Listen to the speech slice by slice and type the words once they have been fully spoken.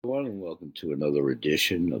Everyone, and welcome to another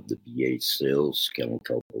edition of the BH Sales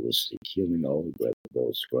Chemical Holistic Healing. All the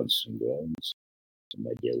those grunts and groans on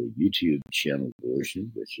my daily YouTube channel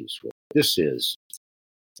version, which is what this is.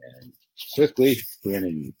 And quickly,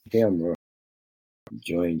 planning camera, I'm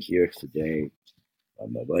joined here today by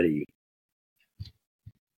my buddy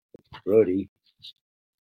Brody.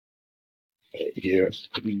 Here,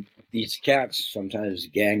 these cats sometimes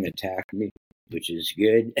gang attack me, which is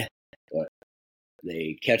good, but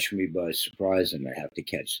they catch me by surprise, and I have to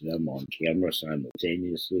catch them on camera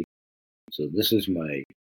simultaneously. So this is my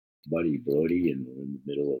buddy Brody, and we're in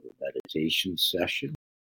the middle of a meditation session.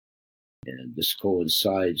 And this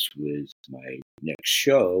coincides with my next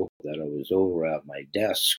show that I was over at my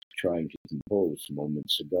desk trying to compose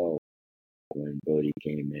moments ago when Brody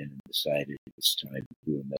came in and decided it's time to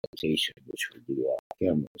do a meditation, which we'll do off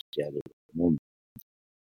camera together at the moment.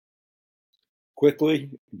 Quickly,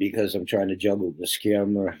 because I'm trying to juggle this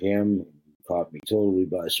camera, him caught me totally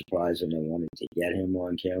by surprise, and I wanted to get him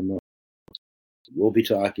on camera. We'll be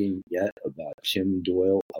talking yet about Tim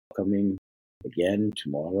Doyle upcoming again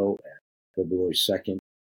tomorrow at February 2nd.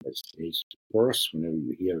 That's today's 1st, whenever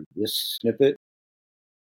you hear this snippet.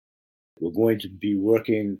 We're going to be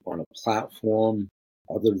working on a platform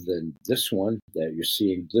other than this one that you're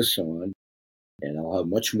seeing this on, and I'll have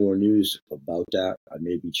much more news about that. I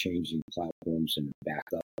may be changing platforms in a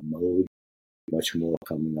backup mode. Much more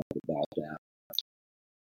coming up about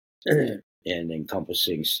that. And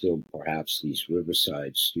encompassing still perhaps these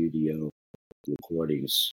Riverside studio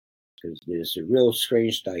recordings, because there's a real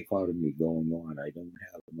strange dichotomy going on. I don't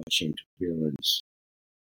have much interference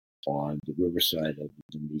on the Riverside of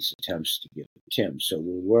these attempts to get to Tim. So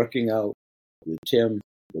we're working out with Tim.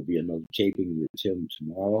 There'll be another taping with Tim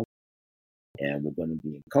tomorrow, and we're going to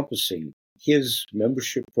be encompassing his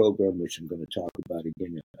membership program, which I'm going to talk about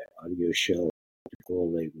again in my audio show to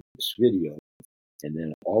correlate with this video. And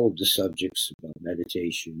then all of the subjects about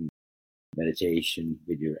meditation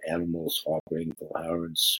with your animals, heart, brain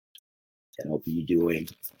coherence. And I'll be doing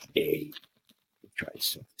try to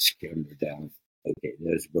set this camera down. Okay,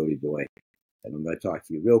 there's Brody Boy. And I'm going to talk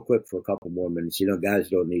to you real quick for a couple more minutes. You know, guys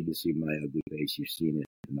don't need to see my ugly face. You've seen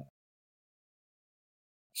it enough.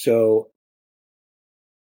 So,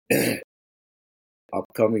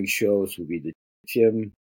 upcoming shows will be the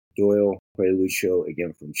Tim Doyle Prelude Show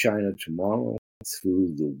again from China tomorrow.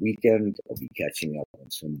 Through the weekend, I'll be catching up on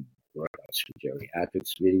some workouts for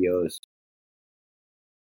geriatrics videos.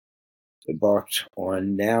 Embarked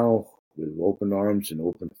on now with open arms and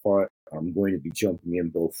open heart. I'm going to be jumping in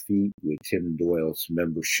both feet with Tim Doyle's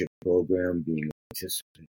membership program, being a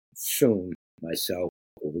participant soon myself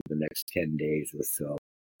over the next 10 days or so,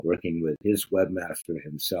 working with his webmaster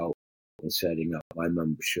himself and setting up my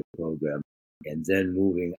membership program, and then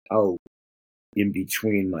moving out in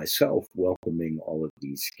between myself, welcoming all of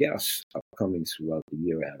these guests upcoming throughout the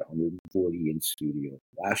year. I had 140 in studio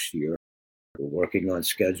last year. We're working on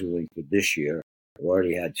scheduling for this year. I've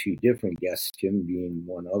already had 2 different guests, Tim being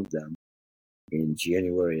one of them, in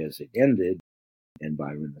January as it ended, and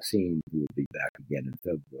Byron Nassim, who will be back again in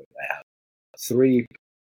February. I have 3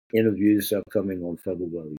 interviews upcoming on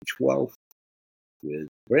February 12th with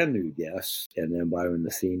brand new guests, and then Byron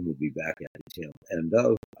Nassim will be back at the tail end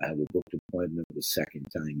of. I have a booked appointment with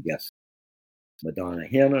second-time guest Madonna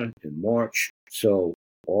Hannah in March. So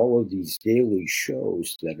all of these daily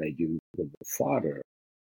shows that I do for the fodder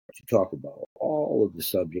to talk about all of the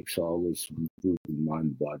subjects always from the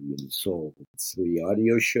mind, body, and the soul. 3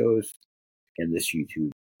 audio shows and this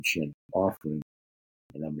YouTube channel offering.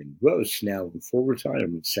 And I'm engrossed now in full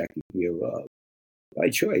retirement, second year of. By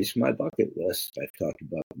choice, my bucket list. I've talked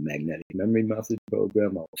about the magnetic memory method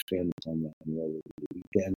program. I'll expand upon that more over the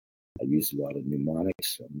weekend. I use a lot of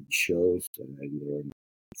mnemonics on the shows that I learned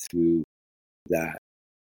through that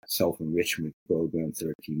self-enrichment program,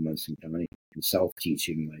 13 months in counting, and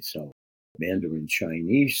self-teaching myself Mandarin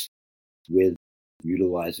Chinese with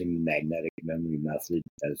utilizing the magnetic memory method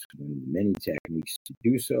as one of the many techniques to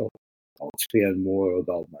do so. I'll expand more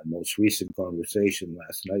about my most recent conversation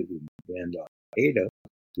last night with my granddaughter Ada,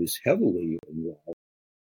 who's heavily involved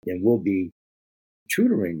and will be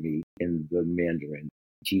tutoring me in the Mandarin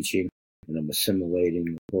teaching, and I'm assimilating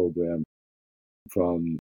the program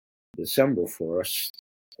from December 1st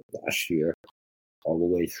of last year all the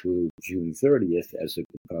way through June 30th as it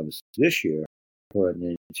becomes this year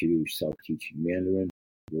pertinent to self-teaching Mandarin.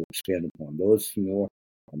 We'll expand upon those more.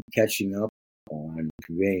 I'm catching up on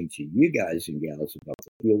conveying to you guys and gals about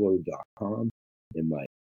the healer.com in my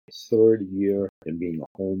 3rd year and being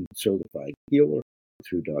a home certified healer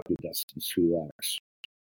through Dr. Dustin Sulak's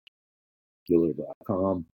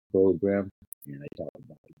healer.com. program, and I talk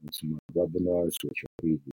about it in some webinars, which are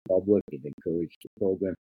free to the public and encourage the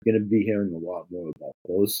program. You're going to be hearing a lot more about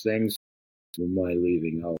those things than my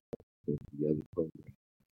leaving out the other program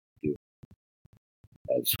do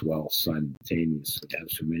as well simultaneously. I have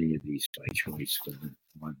so many of these by choice going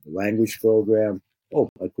on. The language program,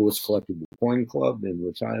 my course collectible coin club in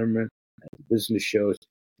retirement, at the business shows,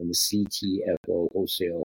 and the CTFO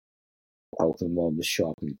wholesale health and wellness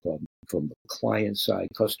shopping club from the client side,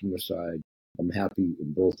 customer side. I'm happy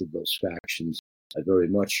in both of those factions. I very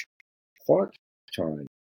much part-time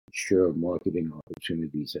share marketing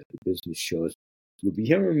opportunities at the business shows. You'll be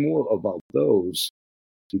hearing more about those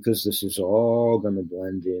because this is all going to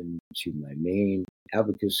blend into my main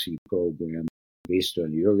advocacy program based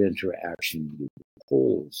on your interaction with the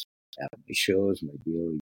polls at my shows, my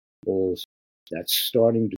daily polls. That's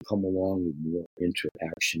starting to come along with more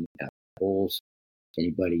interaction at polls.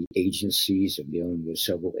 Anybody, agencies, I'm dealing with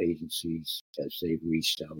several agencies as they've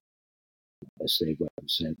reached out, as they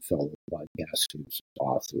represent fellow podcasters,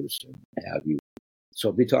 authors, and what have you. So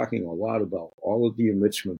I'll be talking a lot about all of the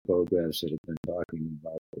enrichment programs that I've been talking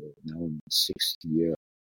about for now in the 6th year.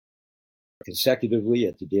 Consecutively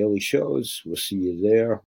at the daily shows, we'll see you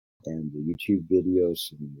there, and the YouTube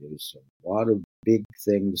videos, and there's a lot of big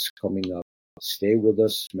things coming up. Stay with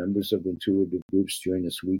us. Members of intuitive groups join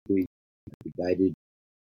us weekly at the guided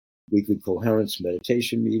weekly coherence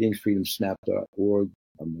meditation meetings, freedomsnap.org.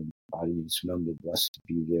 I'm an audience member, blessed to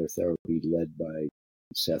be there. Therapy led by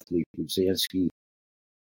Seth Lee Pruzansky.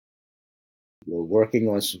 We're working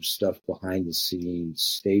on some stuff behind the scenes.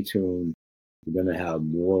 Stay tuned. We're going to have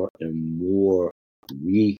more and more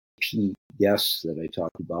repeat guests that I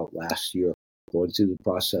talked about last year, going through the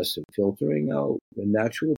process of filtering out the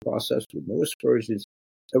natural process with no aspersions.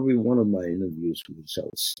 Every one of my interviews was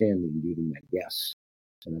outstanding due to my guests,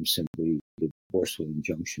 and I'm simply the porcelain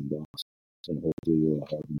junction box, and hopefully you'll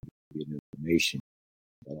have the information.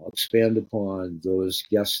 I'll expand upon those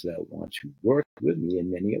guests that want to work with me,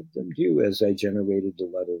 and many of them do, as I generated the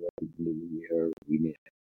letter at the end of the year.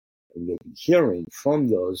 And you'll be hearing from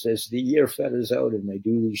those as the year feathers out, and I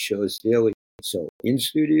do these shows daily. So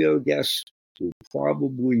in-studio guests will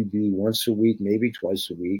probably be once a week, maybe twice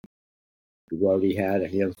a week. We've already had a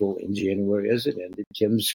handful in January as it ended.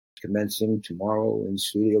 Tim's commencing tomorrow in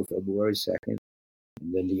studio, February 2nd.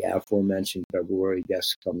 And then the aforementioned February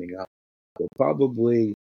guests coming up. We'll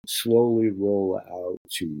probably slowly roll out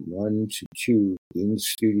to 1 to 2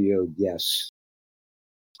 in-studio guests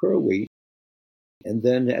per week. And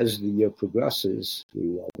then as the year progresses, we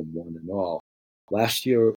welcome one and all. Last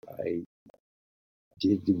year, I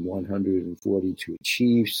did the 140 to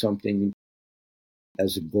achieve something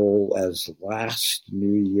as a goal as last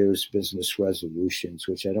New Year's business resolutions,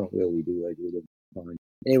 which I don't really do. I do them fine.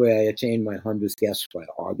 Anyway, I attained my 100th guest by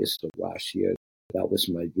August of last year. That was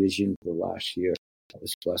my vision for last year. I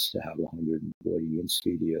was blessed to have 140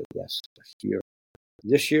 in-studio guests last year.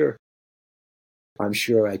 This year, I'm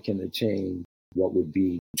sure I can attain what would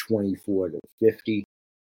be 24 to 50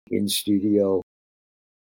 in-studio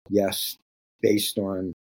guests based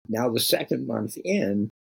on now the second month in,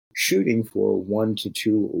 shooting for 1 to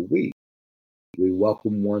 2 a week. We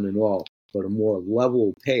welcome one and all, but a more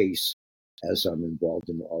level pace as I'm involved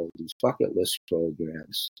in all of these bucket list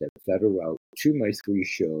programs that feather out to my 3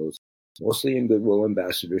 shows, mostly in Goodwill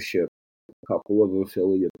Ambassadorship, a couple of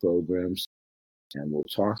affiliate programs, and we'll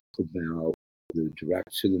talk about the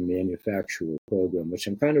direct to the manufacturer program, which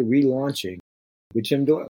I'm kind of relaunching with Tim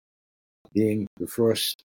Doyle, being the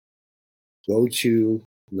first go to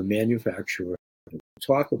the manufacturer.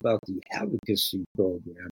 Talk about the advocacy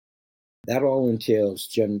program. That all entails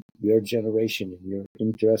your generation and your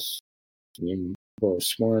interests in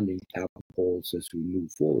corresponding Apple polls as we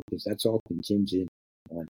move forward, because that's all contingent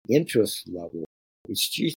on interest level. It's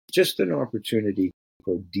just an opportunity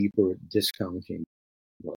for deeper discounting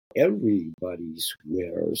for everybody's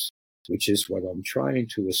wares, which is what I'm trying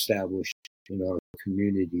to establish in our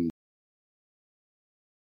community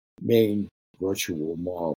main virtual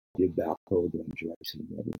mall give back program direct to the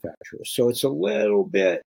manufacturer. So it's a little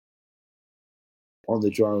bit on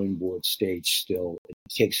the drawing board stage still. It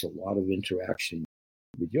takes a lot of interaction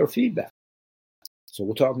with your feedback. So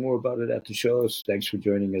we'll talk more about it at the shows. Thanks for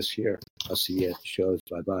joining us here. I'll see you at the shows.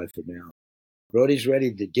 Bye-bye for now. Brody's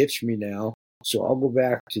ready to ditch me now, so I'll go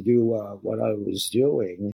back to do what I was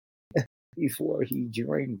doing before he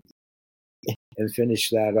joined me and finish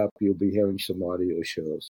that up. You'll be hearing some audio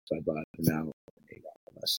shows. Bye-bye for now.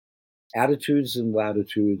 Attitudes and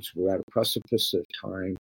latitudes. We're at a precipice of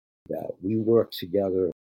time that we work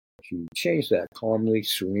together to change that calmly,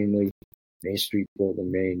 serenely, Main Street,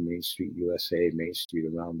 Portland, Maine, Main Street, USA, Main Street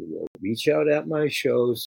around the world. Reach out at my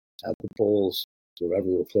shows, at the polls,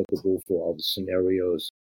 wherever applicable for all the scenarios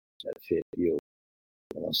that fit you.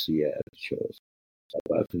 And I'll see you at the shows.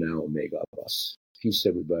 Bye for now, Omega Bus. Peace,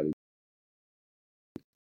 everybody.